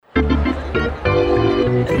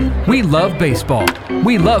We love baseball.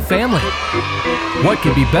 We love family. What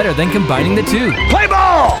could be better than combining the two? Play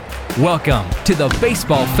ball! Welcome to the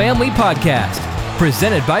Baseball Family Podcast,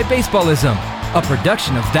 presented by Baseballism, a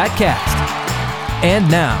production of That Cast. And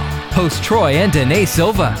now, host Troy and Danae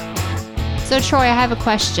Silva. So Troy, I have a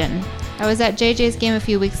question. I was at JJ's game a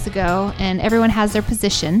few weeks ago, and everyone has their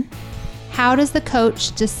position. How does the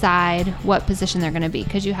coach decide what position they're going to be?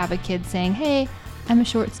 Because you have a kid saying, hey, I'm a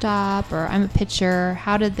shortstop or I'm a pitcher.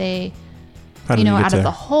 How did they, out of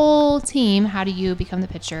the whole team, how do you become the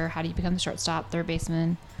pitcher? How do you become the shortstop, third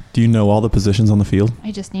baseman? Do you know all the positions on the field?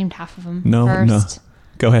 I just named half of them. No.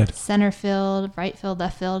 Go ahead. Center field, right field,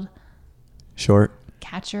 left field. Short.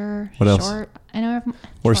 Catcher. What else? Short. I know.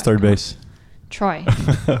 Where's third base? Troy.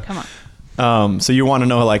 Come on. So you want to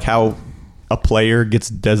know how a player gets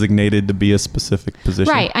designated to be a specific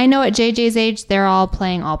position? Right. I know at JJ's age, they're all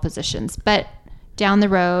playing all positions. But down the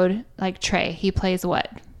road, like Trey, he plays what?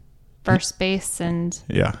 First base and...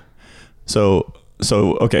 Yeah. So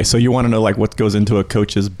you want to know what goes into a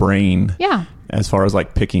coach's brain? Yeah. As far as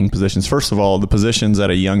picking positions. First of all, the positions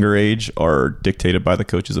at a younger age are dictated by the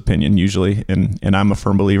coach's opinion usually. And I'm a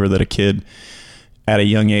firm believer that a kid at a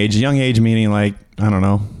young age meaning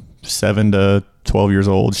 7 to 12 years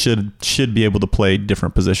old, should be able to play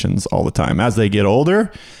different positions all the time. As they get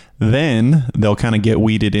older, then they'll kind of get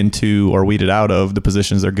weeded out of the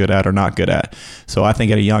positions they're good at or not good at. So I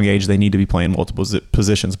think at a young age, they need to be playing multiple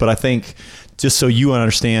positions. But I think just so you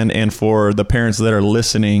understand, and for the parents that are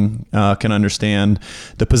listening can understand,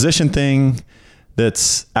 the position thing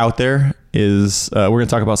that's out there is, we're going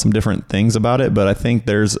to talk about some different things about it, but I think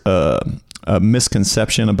there's a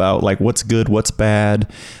misconception about what's good, what's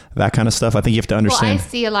bad, that kind of stuff. I think you have to understand. Well, I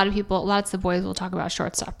see lots of boys will talk about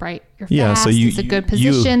shortstop, right? You're fast, yeah, so it's a good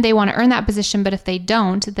position. They want to earn that position, but if they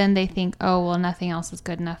don't, then they think, oh, well, nothing else is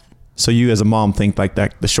good enough. So you as a mom think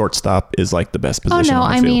that the shortstop is the best position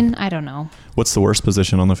on the field? I don't know. What's the worst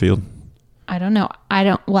position on the field? I don't know.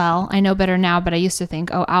 I know better now, but I used to think,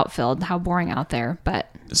 outfield, how boring out there.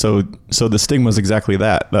 But so the stigma is exactly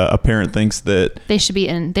that. A parent thinks that they should be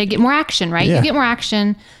in. They get more action, right? Yeah. You get more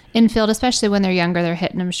action infield, especially when they're younger. They're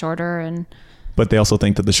hitting them shorter, but they also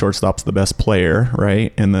think that the shortstop's the best player,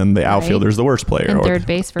 right? And then the outfielder's the worst player. And third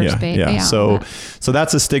base, first base. Yeah. So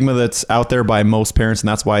that's a stigma that's out there by most parents, and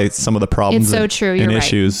that's why some of the problems and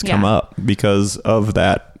issues come up because of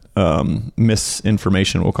that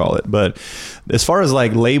misinformation, we'll call it. But as far as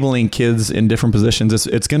labeling kids in different positions,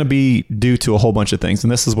 it's going to be due to a whole bunch of things.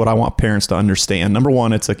 And this is what I want parents to understand. Number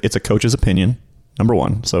one, it's a coach's opinion. Number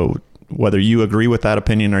one. So whether you agree with that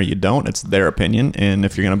opinion or you don't, it's their opinion. And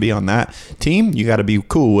if you're going to be on that team, you got to be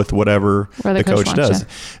cool with whatever the coach does.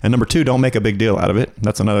 And number two, don't make a big deal out of it.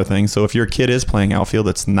 That's another thing. So if your kid is playing outfield,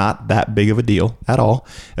 it's not that big of a deal at all.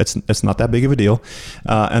 It's not that big of a deal.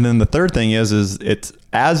 And then the third thing is it's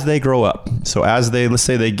as they grow up. So let's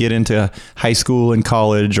say they get into high school and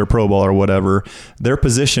college or pro ball or whatever, their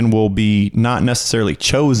position will be not necessarily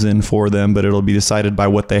chosen for them, but it'll be decided by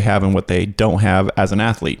what they have and what they don't have as an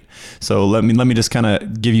athlete. So let me just kind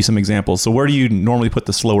of give you some examples. So where do you normally put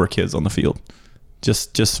the slower kids on the field?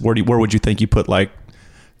 Just where would you think you put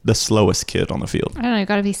the slowest kid on the field? I don't know. You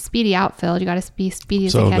got to be speedy outfield. You got to be speedy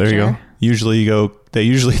as a catcher. So there you go. They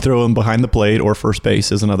usually throw them behind the plate, or first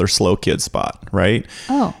base is another slow kid spot, right?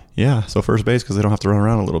 Oh. Yeah, so first base because they don't have to run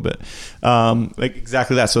around a little bit.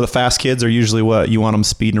 Exactly that. So the fast kids are usually what you want them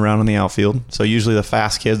speeding around in the outfield. So usually the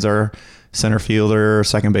fast kids are center fielder,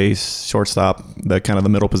 second base, shortstop, the kind of the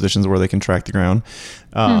middle positions where they can track the ground.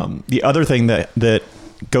 The other thing that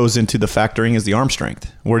goes into the factoring is the arm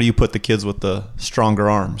strength. Where do you put the kids with the stronger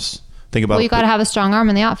arms? Think about. Well, you got to have a strong arm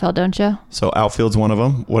in the outfield, don't you? So outfield's one of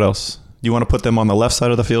them. What else? You want to put them on the left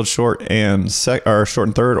side of the field, short and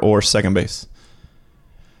third, or second base?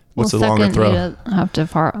 What's the longer throw? You don't have to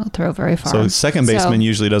throw very far. So second baseman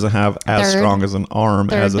usually doesn't have as strong as an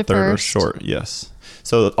arm as a third or short. Yes.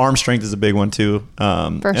 So arm strength is a big one too.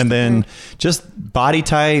 And then just body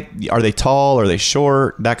type. Are they tall? Are they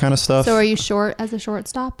short? That kind of stuff. So are you short as a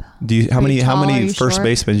shortstop? How many first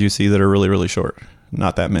basemen do you see that are really, really short?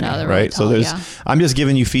 Not that many, right? Really tall, so I'm just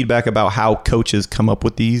giving you feedback about how coaches come up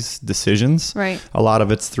with these decisions. Right. A lot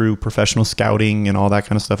of it's through professional scouting and all that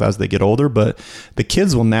kind of stuff as they get older, but the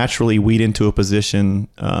kids will naturally weed into a position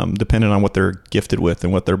depending on what they're gifted with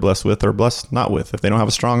and what they're blessed with or blessed not with. If they don't have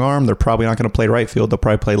a strong arm, they're probably not going to play right field. They'll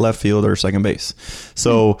probably play left field or second base.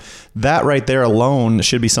 So that right there alone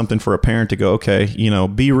should be something for a parent to go, okay,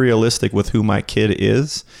 be realistic with who my kid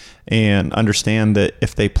is. And understand that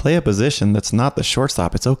if they play a position that's not the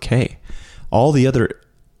shortstop, it's okay. All the other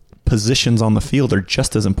positions on the field are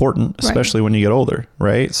just as important, especially when you get older,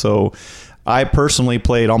 right? So I personally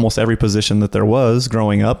played almost every position that there was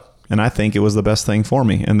growing up. And I think it was the best thing for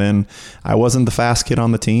me. And then I wasn't the fast kid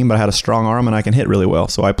on the team, but I had a strong arm and I can hit really well.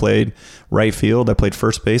 So I played right field, I played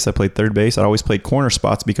first base, I played third base. I always played corner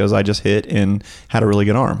spots because I just hit and had a really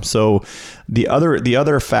good arm. So the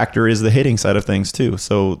other factor is the hitting side of things too.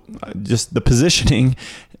 So just the positioning,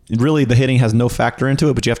 really the hitting has no factor into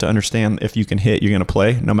it, but you have to understand if you can hit, you're going to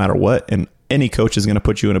play no matter what. And any coach is going to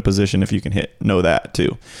put you in a position if you can hit. Know that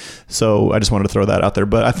too. So I just wanted to throw that out there.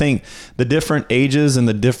 But I think the different ages and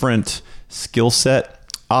the different skill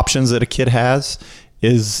set options that a kid has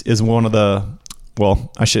is one of the,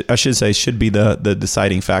 well, I should say should be the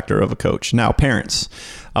deciding factor of a coach. Now, parents,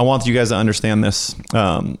 I want you guys to understand this.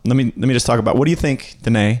 Let me just talk about, what do you think,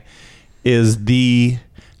 Danae, is the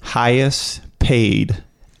highest paid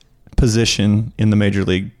position in the major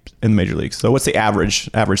leagues? So what's the average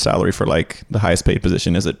salary for like the highest paid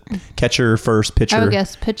position? Is it catcher, first, pitcher? I would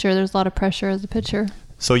guess pitcher. There's a lot of pressure as a pitcher.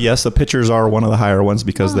 So yes, the pitchers are one of the higher ones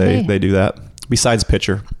because they do that. Besides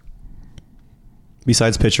pitcher,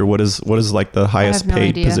 what is like the highest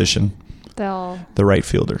paid position? The right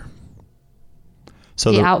fielder.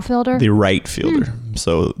 So the outfielder? The right fielder.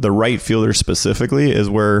 So the right fielder specifically is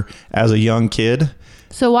where, as a young kid.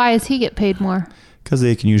 So why does he get paid more? Because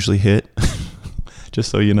they can usually hit. Just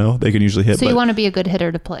so you know, they can usually hit. So you want to be a good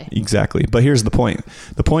hitter to play. Exactly. But here's the point.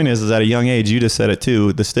 The point is at a young age, you just said it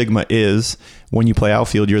too, the stigma is when you play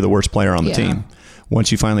outfield, you're the worst player on the team. Once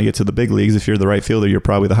you finally get to the big leagues, if you're the right fielder, you're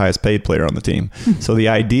probably the highest paid player on the team. So the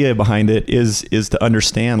idea behind it is to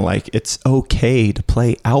understand, like, it's okay to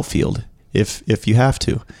play outfield if you have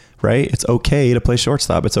to. Right? It's okay to play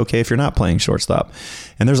shortstop. It's okay if you're not playing shortstop.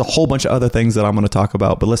 And there's a whole bunch of other things that I'm going to talk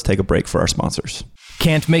about, but let's take a break for our sponsors.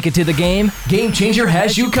 Can't make it to the game? Game Changer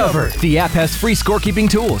has you covered. The app has free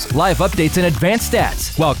scorekeeping tools, live updates, and advanced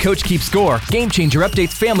stats. While Coach keeps score, Game Changer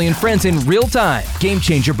updates family and friends in real time. Game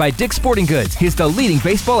Changer by Dick's Sporting Goods is the leading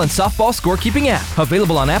baseball and softball scorekeeping app.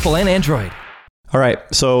 Available on Apple and Android. All right,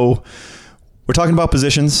 so we're talking about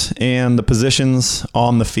positions and the positions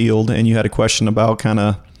on the field, and you had a question about kind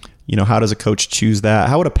of, how does a coach choose that?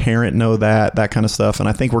 How would a parent know that kind of stuff? And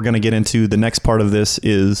I think we're going to get into the next part of this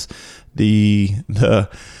is the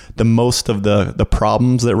most of the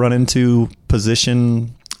problems that run into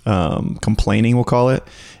position complaining, we'll call it,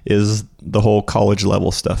 is the whole college level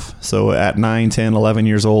stuff. So at 9, 10, 11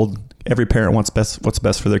 years old, every parent wants what's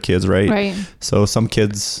best for their kids, right? Right. So some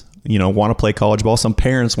kids want to play college ball. Some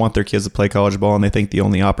parents want their kids to play college ball, and they think the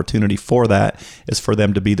only opportunity for that is for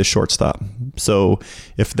them to be the shortstop. So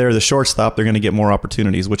if they're the shortstop, they're going to get more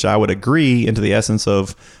opportunities, which I would agree into the essence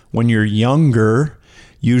of when you're younger,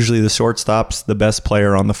 usually the shortstop's the best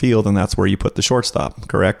player on the field, and that's where you put the shortstop,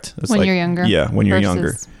 correct? It's when you're younger. Yeah, when you're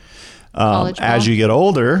younger. As you get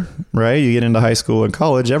older, right, you get into high school and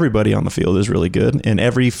college, everybody on the field is really good, and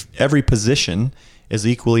every position is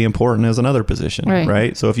equally important as another position,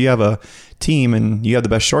 right? So if you have a team and you have the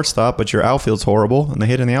best shortstop, but your outfield's horrible and they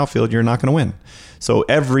hit in the outfield, you're not going to win. So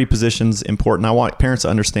every position's important. I want parents to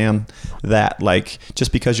understand that, like,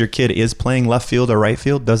 just because your kid is playing left field or right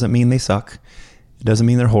field doesn't mean they suck. It doesn't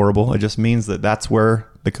mean they're horrible. It just means that's where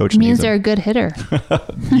the coach needs them. It means they're a good hitter.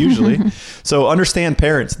 Usually. So understand,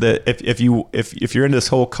 parents, that if you're in this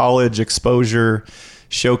whole college exposure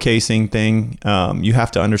showcasing thing, you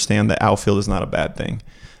have to understand that outfield is not a bad thing.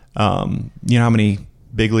 You know how many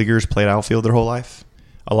big leaguers played outfield their whole life?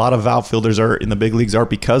 A lot of outfielders are in the big leagues are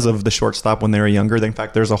because of the shortstop when they were younger. In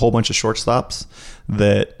fact, there's a whole bunch of shortstops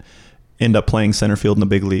that end up playing center field in the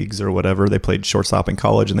big leagues or whatever. They played shortstop in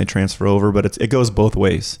college and they transfer over, but it goes both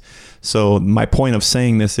ways. So my point of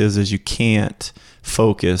saying this is you can't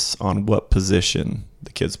focus on what position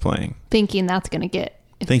the kid's playing. Thinking that's going to get...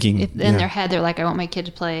 If in their head they're like, I want my kid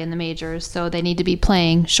to play in the majors, so they need to be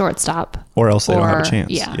playing shortstop, or else they don't have a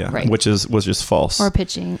chance. Right. Which was just false. Or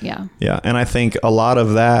pitching, yeah. And I think a lot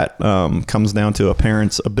of that comes down to a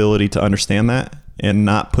parent's ability to understand that and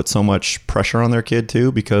not put so much pressure on their kid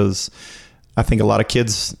too, because I think a lot of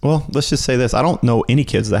kids, well, let's just say this: I don't know any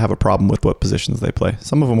kids that have a problem with what positions they play.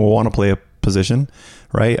 Some of them will want to play a position,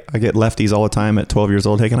 right? I get lefties all the time at 12 years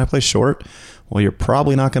old. Hey, can I play short? Well, you're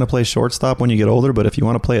probably not going to play shortstop when you get older, but if you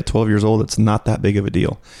want to play at 12 years old, it's not that big of a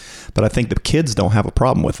deal. But I think the kids don't have a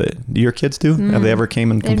problem with it. Do your kids do? Have they ever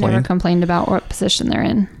came and complained? They've never complained about what position they're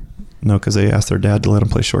in. No, because they asked their dad to let them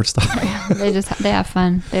play shortstop. They have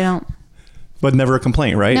fun. They don't. But never a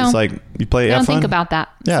complaint, right? No. It's like, you play, have fun? I don't think about that.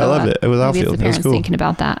 Yeah, so, I loved it. It was outfield. It's the parents it was cool. Thinking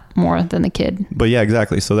about that more than the kid. But yeah,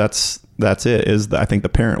 exactly. So that's it, is that I think the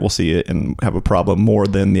parent will see it and have a problem more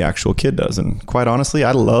than the actual kid does. And quite honestly,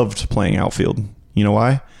 I loved playing outfield. You know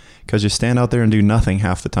why? Because you stand out there and do nothing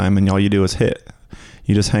half the time, and all you do is hit.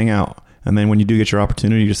 You just hang out. And then when you do get your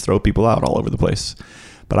opportunity, you just throw people out all over the place.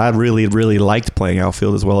 But I really, really liked playing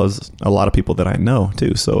outfield, as well as a lot of people that I know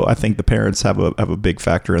too. So I think the parents have a big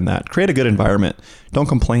factor in that. Create a good environment. Don't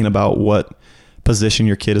complain about what position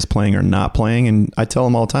your kid is playing or not playing. And I tell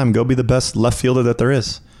them all the time, go be the best left fielder that there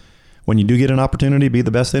is. When you do get an opportunity, be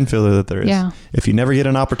the best infielder that there is. Yeah. If you never get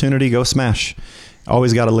an opportunity, go smash.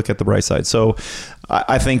 Always got to look at the bright side. So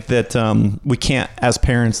I think that we can't, as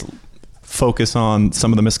parents, focus on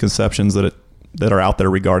some of the misconceptions that are out there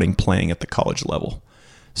regarding playing at the college level.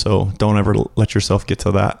 So don't ever let yourself get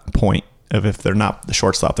to that point of, if they're not the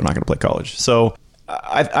shortstop, they're not going to play college. So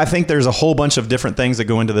I think there's a whole bunch of different things that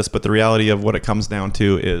go into this, but the reality of what it comes down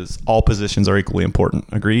to is all positions are equally important.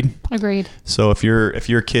 Agreed? Agreed. So if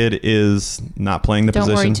your kid is not playing the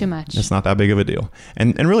position, don't worry too much. It's not that big of a deal.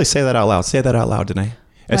 And really say that out loud. Say that out loud, Danae.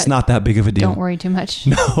 It's not that big of a deal. Don't worry too much.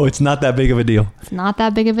 No, it's not that big of a deal. It's not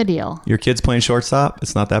that big of a deal. Your kid's playing shortstop.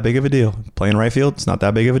 It's not that big of a deal. Playing right field. It's not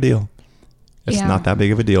that big of a deal. It's not that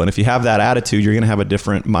big of a deal. And if you have that attitude, you're going to have a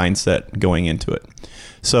different mindset going into it.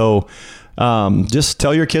 So just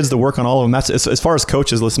tell your kids to work on all of them. That's as far as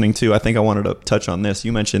coaches listening too. I think I wanted to touch on this.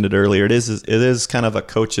 You mentioned it earlier. It is kind of a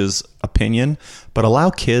coach's opinion, but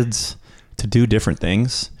allow kids to do different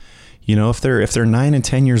things. You know, if they're 9 and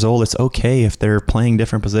 10 years old, it's okay if they're playing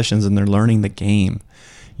different positions and they're learning the game.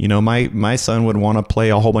 You know, my son would want to play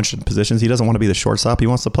a whole bunch of positions. He doesn't want to be the shortstop. He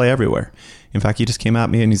wants to play everywhere. In fact, he just came at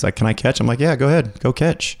me and he's like, "Can I catch?" I'm like, "Yeah, go ahead. Go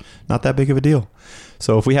catch. Not that big of a deal."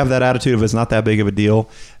 So if we have that attitude of it's not that big of a deal,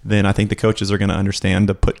 then I think the coaches are going to understand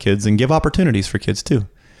to put kids and give opportunities for kids too.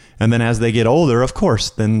 And then as they get older, of course,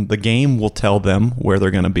 then the game will tell them where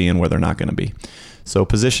they're going to be and where they're not going to be. So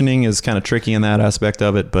positioning is kind of tricky in that aspect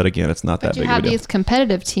of it. But again, it's not that big of a deal. But you have these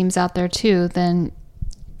competitive teams out there too, then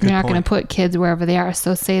you're not going to put kids wherever they are.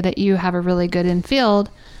 So say that you have a really good infield,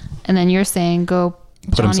 and then you're saying, go,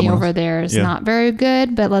 Johnny over there is not very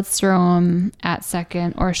good, but let's throw him at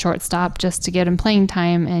second or shortstop just to get him playing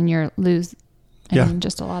time, and you're lose.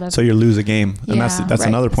 Just a lot of. So you lose a game, and that's right.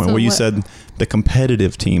 Another point. So you said the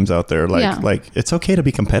competitive teams out there, like it's okay to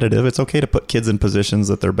be competitive. It's okay to put kids in positions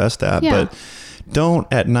that they're best at, but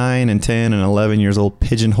don't at 9 and 10 and 11 years old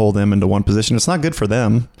pigeonhole them into one position. It's not good for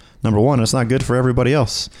them. Number one, it's not good for everybody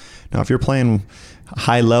else. Now, if you're playing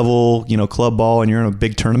high level, club ball and you're in a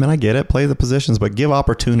big tournament, I get it. Play the positions, but give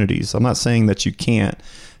opportunities. I'm not saying that you can't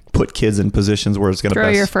put kids in positions where it's going to throw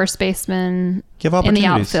your first baseman give opportunities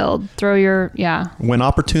in the outfield. Throw your When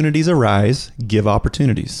opportunities arise, give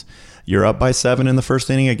opportunities. You're up by 7 in the first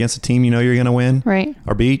inning against a team you're going to win, right?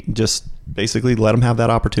 Or beat. Just basically let them have that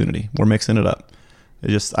opportunity. We're mixing it up.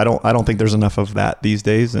 I don't think there's enough of that these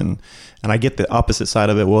days, and I get the opposite side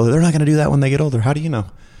of it. Well, they're not going to do that when they get older. How do you know?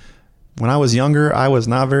 When I was younger, I was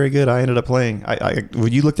not very good. I ended up playing.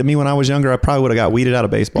 When you looked at me when I was younger, I probably would have got weeded out of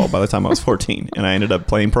baseball by the time I was 14, and I ended up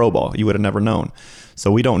playing pro ball. You would have never known.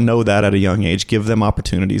 So we don't know that at a young age. Give them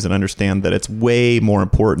opportunities and understand that it's way more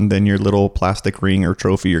important than your little plastic ring or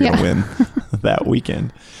trophy you're going to win that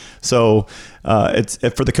weekend. So it's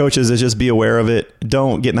for the coaches, is just be aware of it.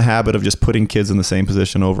 Don't get in the habit of just putting kids in the same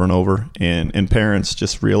position over and over. And parents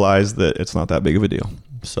just realize that it's not that big of a deal.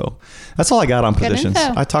 So that's all I got on positions.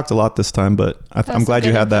 I talked a lot this time, but I'm glad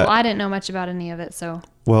you had that. Well, I didn't know much about any of it. So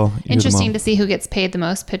interesting to see who gets paid the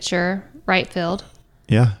most. Pitcher, right field.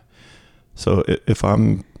 Yeah. So if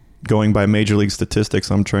I'm going by major league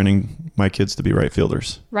statistics, I'm training my kids to be right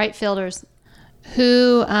fielders. Right fielders.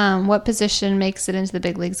 Who, what position makes it into the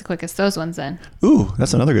big leagues the quickest? Those ones then. Ooh,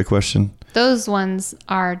 that's another good question. Those ones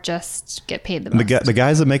are just get paid the most. The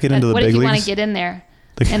guys that make it into the big leagues. What if you want to get in there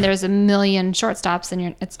and there's a million shortstops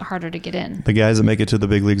and it's harder to get in? The guys that make it to the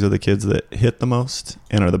big leagues are the kids that hit the most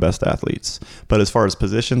and are the best athletes. But as far as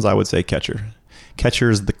positions, I would say catcher. Catcher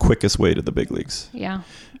is the quickest way to the big leagues. Yeah.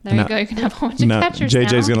 There you go. You can have a bunch of catchers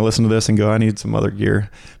JJ's going to listen to this and go, I need some other gear.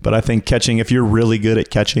 But I think catching, if you're really good at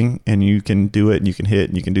catching and you can do it and you can hit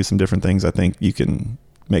and you can do some different things, I think you can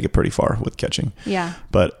make it pretty far with catching. Yeah.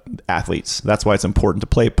 But athletes, that's why it's important to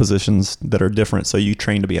play positions that are different so you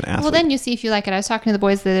train to be an athlete. Well, then you see if you like it. I was talking to the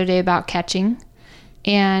boys the other day about catching,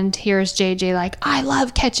 and here's JJ like, I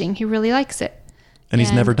love catching. He really likes it. And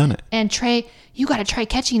he's never done it. And Trey, you got to try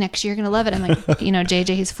catching next year. You're going to love it. I'm like,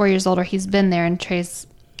 JJ, he's 4 years older. He's been there. And Trey's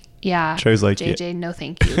like, JJ, no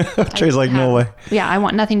thank you. Trey's like, no way. Yeah, I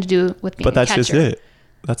want nothing to do with being a catcher. But that's just it.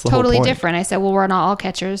 That's the totally whole point. Different. I said, well, we're not all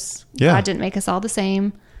catchers. Yeah. God didn't make us all the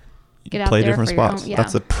same. Get out play there different spots. Yeah.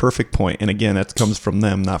 That's a perfect point. And again, that comes from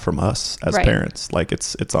them, not from us as parents. Like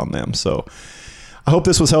it's on them. So I hope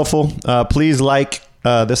this was helpful. Please like,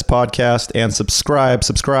 this podcast and subscribe.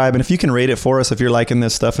 And if you can rate it for us, if you're liking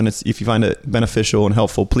this stuff and if you find it beneficial and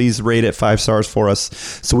helpful, please rate it 5 stars for us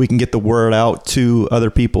so we can get the word out to other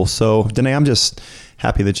people. So Danae, I'm just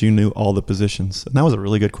happy that you knew all the positions. And that was a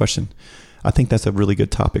really good question. I think that's a really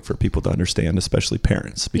good topic for people to understand, especially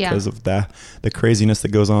parents, because of the craziness that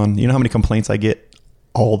goes on. You know how many complaints I get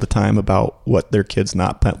all the time about what their kid's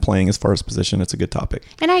not playing as far as position. It's a good topic.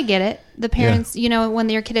 And I get it. The parents, when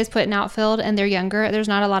your kid is put in outfield and they're younger, there's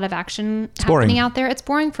not a lot of action happening out there. It's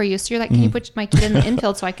boring for you. So you're like, can you put my kid in the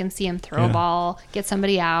infield so I can see him throw a ball, get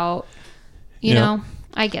somebody out? You know,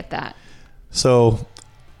 I get that. So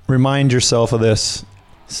remind yourself of this.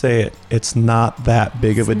 Say it. It's not that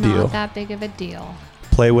big of a deal. Not that big of a deal.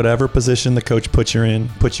 Play whatever position the coach puts you in,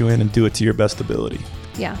 and do it to your best ability.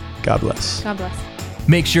 Yeah. God bless. God bless.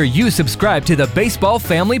 Make sure you subscribe to the Baseball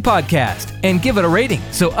Family Podcast and give it a rating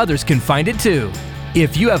so others can find it too.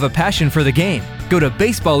 If you have a passion for the game, go to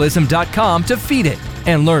baseballism.com to feed it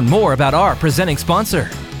and learn more about our presenting sponsor.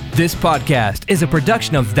 This podcast is a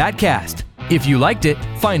production of ThatCast. If you liked it,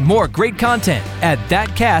 find more great content at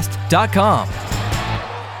thatcast.com.